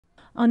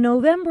On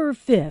November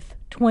 5th,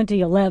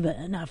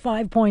 2011, a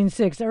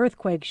 5.6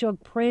 earthquake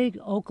shook Prague,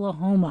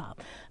 Oklahoma,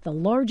 the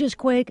largest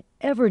quake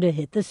ever to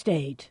hit the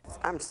state.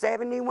 I'm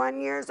 71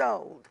 years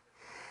old,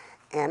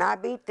 and I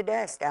beat the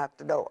dust out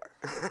the door.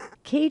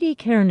 Katie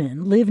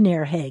Kernan lived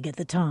near Hague at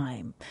the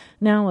time.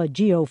 Now a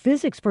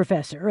geophysics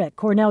professor at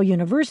Cornell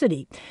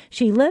University,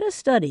 she led a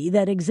study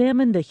that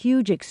examined the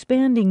huge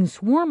expanding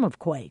swarm of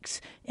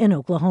quakes in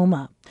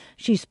Oklahoma.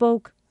 She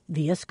spoke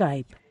via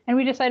Skype. And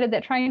we decided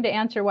that trying to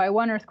answer why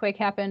one earthquake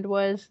happened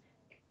was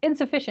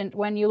insufficient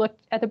when you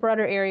looked at the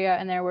broader area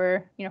and there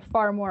were,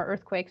 far more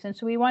earthquakes. And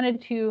so we wanted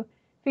to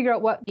figure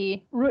out what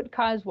the root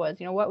cause was,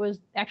 what was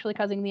actually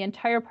causing the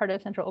entire part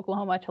of central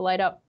Oklahoma to light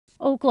up.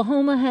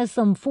 Oklahoma has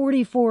some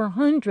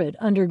 4,400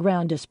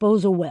 underground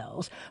disposal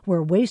wells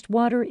where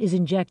wastewater is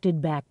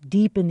injected back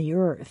deep in the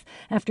earth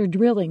after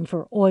drilling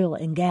for oil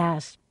and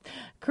gas.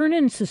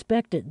 Kernan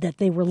suspected that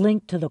they were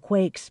linked to the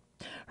quakes.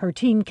 Her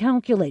team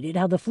calculated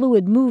how the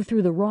fluid moved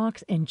through the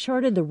rocks and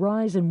charted the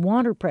rise in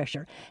water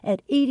pressure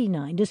at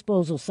 89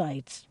 disposal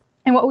sites.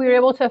 And what we were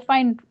able to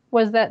find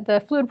was that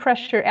the fluid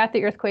pressure at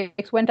the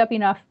earthquakes went up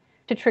enough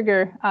to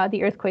trigger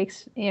the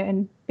earthquakes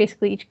in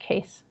basically each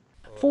case.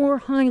 4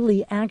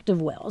 highly active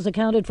wells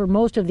accounted for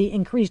most of the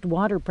increased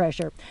water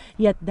pressure,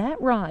 yet that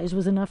rise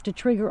was enough to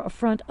trigger a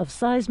front of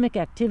seismic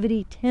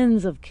activity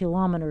tens of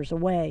kilometers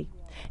away.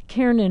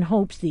 Kernan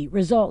hopes the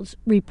results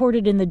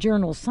reported in the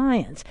journal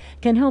Science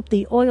can help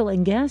the oil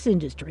and gas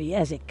industry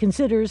as it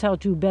considers how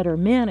to better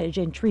manage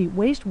and treat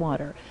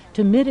wastewater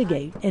to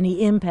mitigate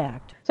any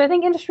impact. So I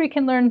think industry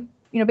can learn,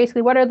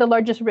 basically what are the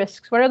largest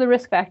risks, what are the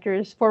risk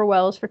factors for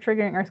wells for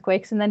triggering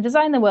earthquakes, and then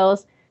design the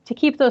wells to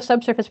keep those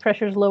subsurface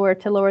pressures lower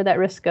to lower that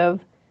risk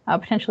of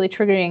potentially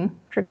triggering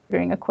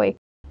a quake.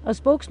 A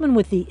spokesman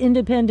with the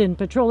Independent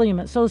Petroleum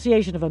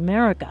Association of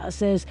America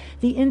says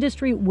the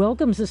industry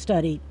welcomes the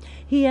study.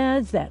 He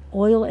adds that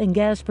oil and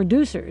gas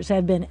producers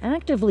have been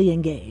actively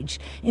engaged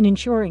in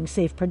ensuring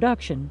safe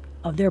production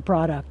of their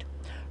product.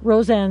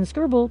 Rosanne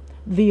Skirble,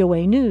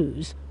 VOA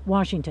News,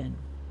 Washington.